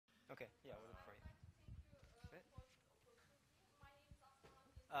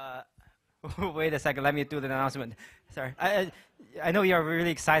Uh, Wait a second, let me do the announcement. Sorry. I know you're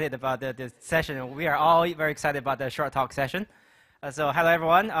really excited about this session. We are all very excited about the short talk session. So hello,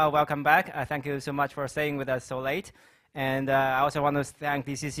 everyone. Welcome back. Thank you so much for staying with us so late. And I also want to thank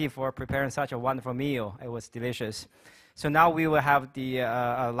DCC for preparing such a wonderful meal. It was delicious. So now we will have the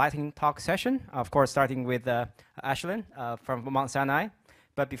lightning talk session, of course, starting with Aslihan from Mount Sinai.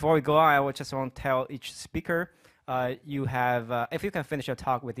 But before we go on, I would just want to tell each speaker, you have, if you can finish your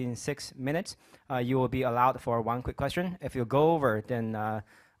talk within 6 minutes, you will be allowed for one quick question. If you go over, then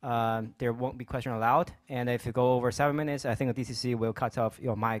there won't be question allowed. And if you go over 7 minutes, I think the DCC will cut off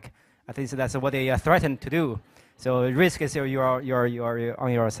your mic. I think that's what they threatened to do. So the risk is you're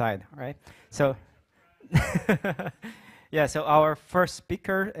on your side, right? So, yeah. So our first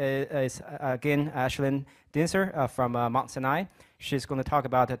speaker is again Aslihan Dincer from Mount Sinai. She's going to talk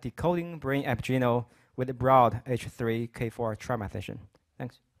about decoding brain epigenome with a broad H3K4 trimethylation.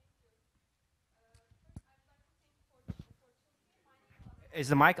 Thanks. Is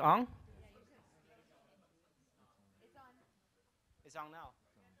the mic on? It's on now.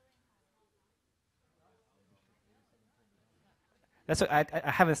 That's I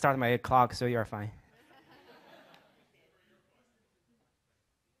haven't started my clock, so you're fine.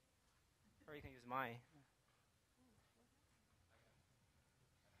 Or you can use mine.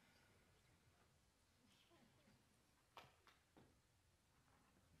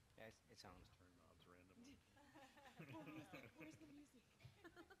 Yeah, it sounds.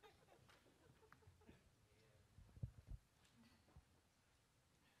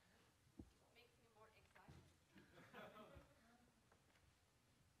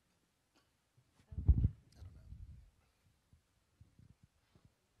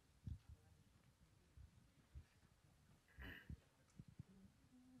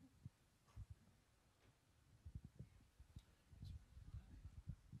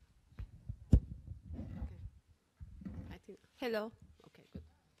 Hello. Okay, good.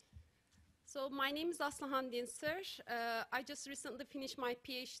 So my name is Aslihan Dincer. I just recently finished my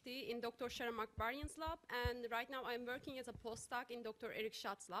PhD in Dr. Sharon Akbaryan's lab, and right now I'm working as a postdoc in Dr. Eric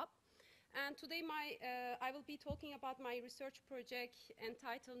Schatz's lab. And today I will be talking about my research project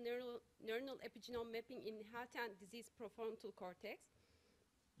entitled Neuronal Epigenome Mapping in Health and Disease Prefrontal Cortex.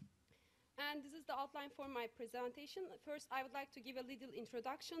 And this is the outline for my presentation. First, I would like to give a little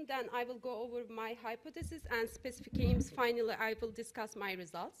introduction. Then I will go over my hypothesis and specific aims. Finally, I will discuss my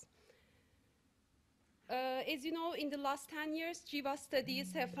results. As you know, in the last 10 years, GWAS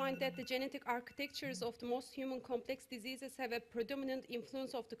studies have found that the genetic architectures of the most human complex diseases have a predominant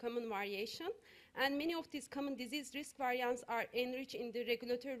influence of the common variation. And many of these common disease risk variants are enriched in the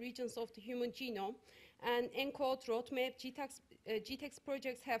regulatory regions of the human genome. And ENCODE, roadmap, GTEx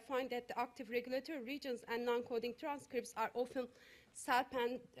projects have found that the active regulatory regions and non-coding transcripts are often cell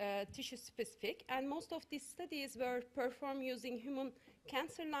and tissue specific. And most of these studies were performed using human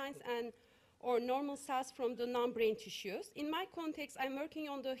cancer lines or normal cells from the non-brain tissues. In my context, I'm working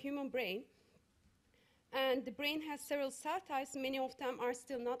on the human brain. And the brain has several cell types. Many of them are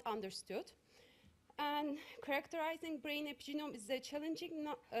still not understood. And characterizing brain epigenome is challenging,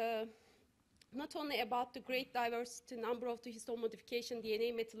 not only about the great diversity number of the histone modification,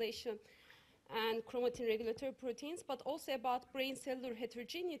 DNA methylation, and chromatin regulatory proteins, but also about brain cellular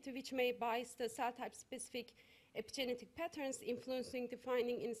heterogeneity, which may bias the cell type specific epigenetic patterns influencing the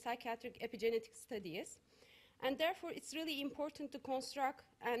finding in psychiatric epigenetic studies. And therefore, it's really important to construct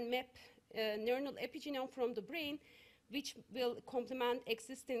and map neuronal epigenome from the brain, which will complement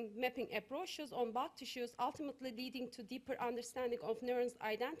existing mapping approaches on blood tissues, ultimately leading to deeper understanding of neurons'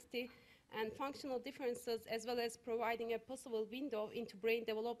 identity and functional differences, as well as providing a possible window into brain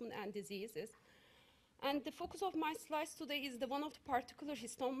development and diseases. And the focus of my slides today is the one of the particular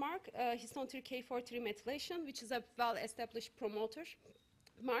histone mark, histone 3K4 methylation, which is a well-established promoter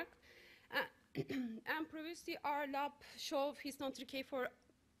mark. And previously, our lab showed histone 3K4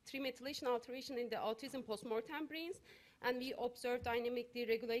 methylation alteration in the autism postmortem brains, and we observed dynamically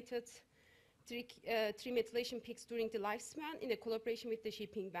regulated 3-methylation peaks during the lifespan in a collaboration with the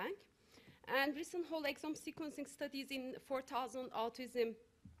Shipping Bank. And recent whole exome sequencing studies in 4,000 autism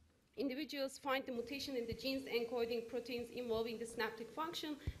individuals find the mutation in the genes encoding proteins involving the synaptic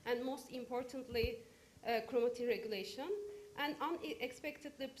function, and most importantly, chromatin regulation. And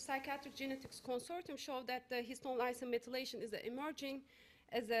unexpectedly, Psychiatric Genetics Consortium showed that the histone lysin methylation is emerging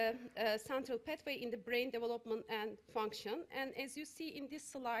as a central pathway in the brain development and function. And as you see in these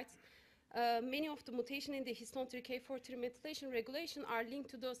slides, many of the mutations in the histone 3K4 methylation regulation are linked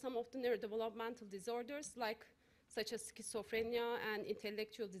to some of the neurodevelopmental disorders, such as schizophrenia and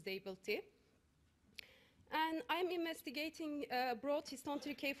intellectual disability. And I'm investigating broad histone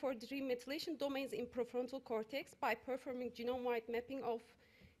 3K4 methylation domains in prefrontal cortex by performing genome-wide mapping of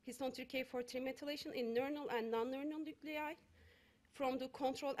histone 3K4 methylation in neuronal and non-neuronal nuclei from the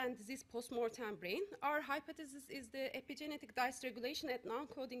control and disease post-mortem brain. Our hypothesis is the epigenetic dysregulation at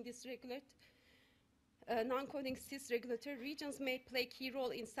non-coding cis-regulatory regions may play key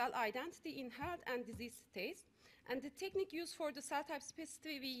role in cell identity in health and disease states. And the technique used for the cell type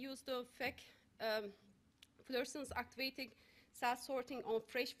specificity, we use the FEC fluorescence activating cell sorting on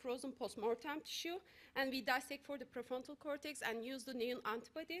fresh frozen post-mortem tissue, and we dissect for the prefrontal cortex and use the neon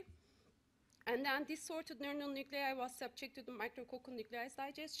antibody. And then this sorted neuronal nuclei was subjected to micrococcal nuclease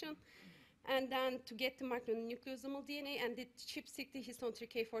digestion, and then to get the micronucleosomal DNA and the ChIP-seq histone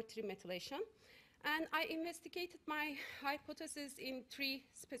 3K4 methylation. And I investigated my hypothesis in 3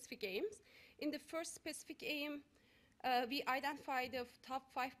 specific aims. In the first specific aim, we identified the top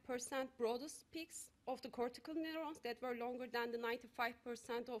 5% broadest peaks of the cortical neurons that were longer than the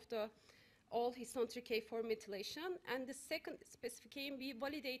 95% of the all histone 3K4 methylation. And the second specific aim, we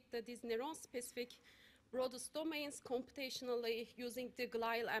validated these neuron-specific broadest domains computationally using the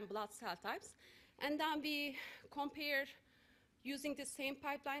glial and blood cell types. And then we compare using the same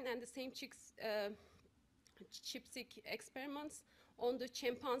pipeline and the same ChIP-seq experiments on the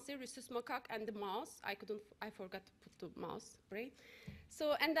chimpanzee, rhesus macaque, and the mouse. I forgot to put the mouse brain.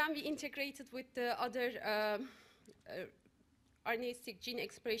 So, and then we integrated with the other RNA-seq gene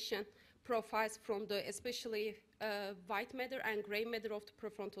expression profiles from the especially white matter and gray matter of the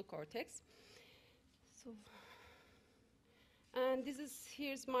prefrontal cortex. So, and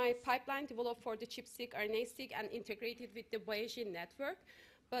here's my pipeline developed for the ChIP-seq, RNA-seq, and integrated with the Bayesian network.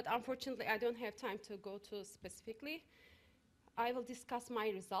 But unfortunately, I don't have time to go to specifically. I will discuss my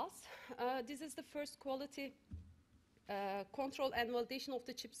results. This is the first quality control and validation of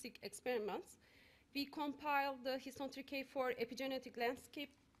the ChIP-seq experiments. We compiled the histone 3K4 epigenetic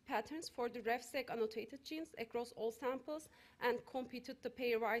landscape patterns for the RefSeq annotated genes across all samples and computed the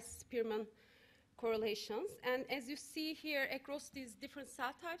pairwise Spearman correlations. And as you see here, across these different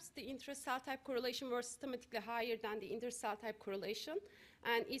cell types, the intra-cell type correlation was systematically higher than the inter-cell type correlation,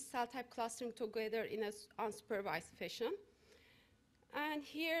 and each cell type clustering together in an unsupervised fashion. And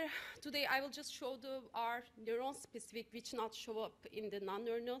here, today, I will just show our neuron-specific, which not show up in the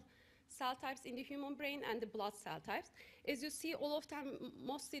non-neuronal cell types in the human brain and the blood cell types. As you see, all of them,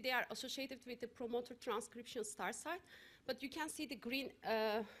 mostly they are associated with the promoter transcription start site, but you can see the green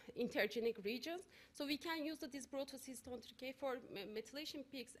intergenic regions. So we can use this broadest histone 3K4 methylation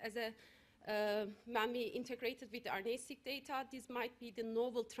peaks as when we integrated with the RNA-seq data, these might be the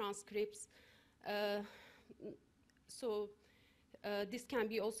novel transcripts. This can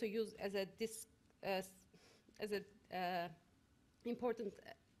be also used as important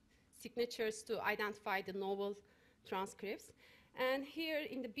signatures to identify the novel transcripts. And here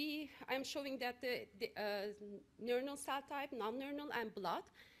in the B, I'm showing that the neuronal cell type, non-neuronal, and blood.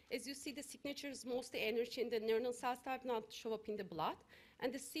 As you see, the signatures mostly enrich in the neuronal cell type, not show up in the blood.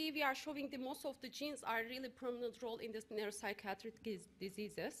 And the C, we are showing the most of the genes are really prominent role in the neuropsychiatric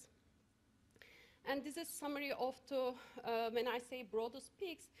diseases. And this is summary of the, when I say broadest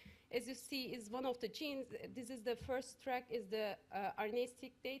peaks, as you see, is one of the genes. This is the first track is the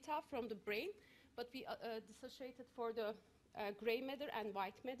RNA-seq data from the brain, but we dissociated for the gray matter and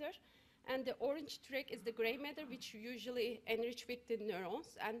white matter. And the orange track is the gray matter, which usually enrich with the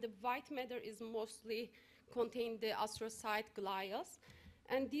neurons. And the white matter is mostly contain the astrocyte glials.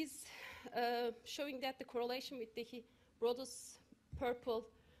 And these showing that the correlation with the broadest purple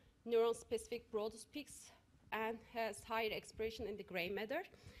neuron-specific broadest peaks and has higher expression in the gray matter.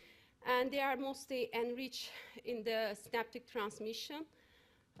 And they are mostly enriched in the synaptic transmission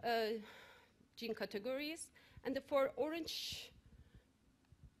gene categories. And for orange,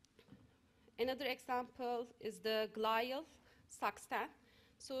 another example is the glial SOX10.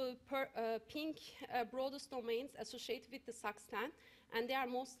 So pink broadest domains associated with the SOX10, and they are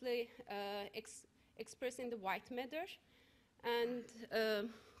mostly expressed in the white matter. And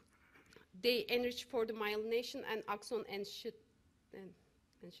they enrich for the myelination and axon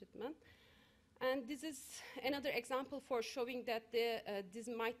enchantment. And this is another example for showing that this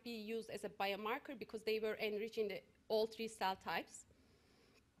might be used as a biomarker because they were enriched in all 3 cell types.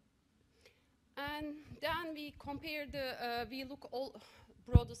 And then we compare we look all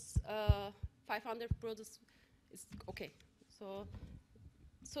broadest, 500 broadest, okay. So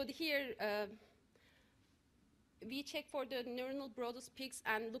here, we check for the neuronal broadest peaks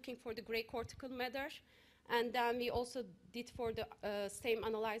and looking for the gray cortical matter. And then we also did for the same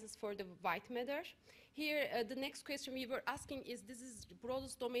analysis for the white matter. Here, the next question we were asking is,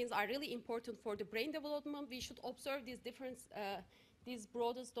 broadest domains are really important for the brain development. We should observe these these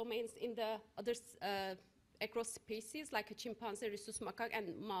broadest domains in the others across species, like a chimpanzee, rhesus macaque,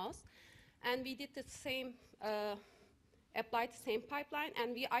 and mouse. And we did the same, applied the same pipeline,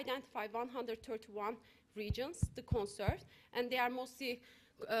 and we identified 131 regions to conserve, and they are mostly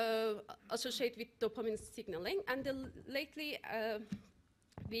associated with dopamine signaling. And lately,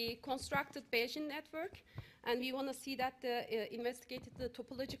 we constructed Bayesian network, and we want to see that investigated the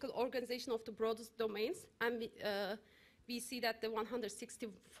topological organization of the broadest domains, and we see that the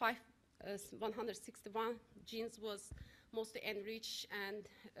 161 genes was mostly enriched and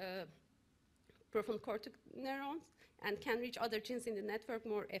prefrontal neurons, and can reach other genes in the network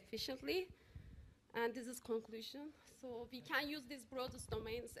more efficiently. And this is conclusion. So we can use these broadest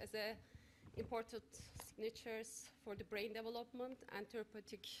domains as important signatures for the brain development and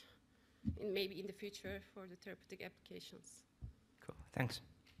therapeutic, maybe in the future for the therapeutic applications. Cool, thanks.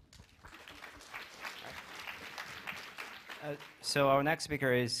 So our next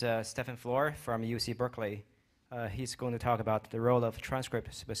speaker is Stephen Floor from UC Berkeley. He's going to talk about the role of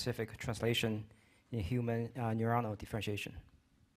transcript-specific translation in human neuronal differentiation.